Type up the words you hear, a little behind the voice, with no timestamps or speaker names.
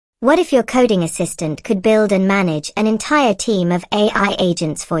What if your coding assistant could build and manage an entire team of AI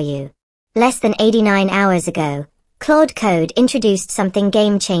agents for you? Less than 89 hours ago, Claude Code introduced something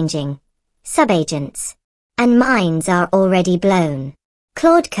game-changing: Subagents. And minds are already blown.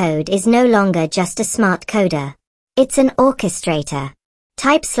 Claude Code is no longer just a smart coder. It's an orchestrator.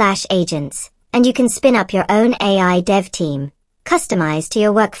 Type /agents, and you can spin up your own AI dev team, customized to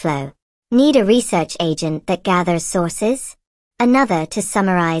your workflow. Need a research agent that gathers sources? Another to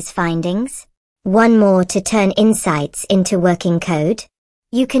summarize findings? One more to turn insights into working code?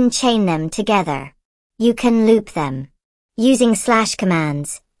 You can chain them together. You can loop them. Using /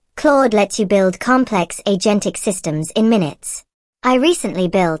 commands, Claude lets you build complex agentic systems in minutes. I recently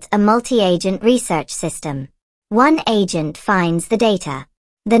built a multi-agent research system. One agent finds the data.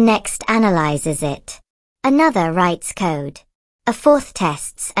 The next analyzes it. Another writes code. A fourth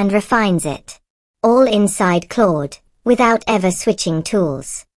tests and refines it. All inside Claude, without ever switching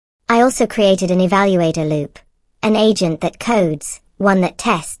tools. I also created an evaluator loop. An agent that codes, one that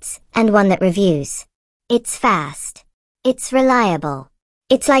tests, and one that reviews. It's fast. It's reliable.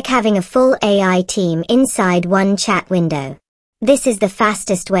 It's like having a full AI team inside one chat window. This is the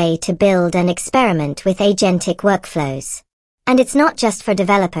fastest way to build and experiment with agentic workflows. And it's not just for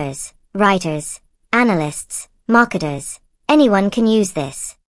developers, writers, analysts, marketers. Anyone can use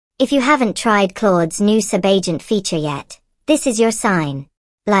this. If you haven't tried Claude's new Subagent feature yet, this is your sign.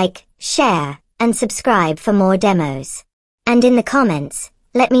 Like, share, and subscribe for more demos. And in the comments,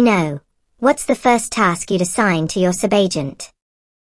 let me know, what's the first task you'd assign to your Subagent?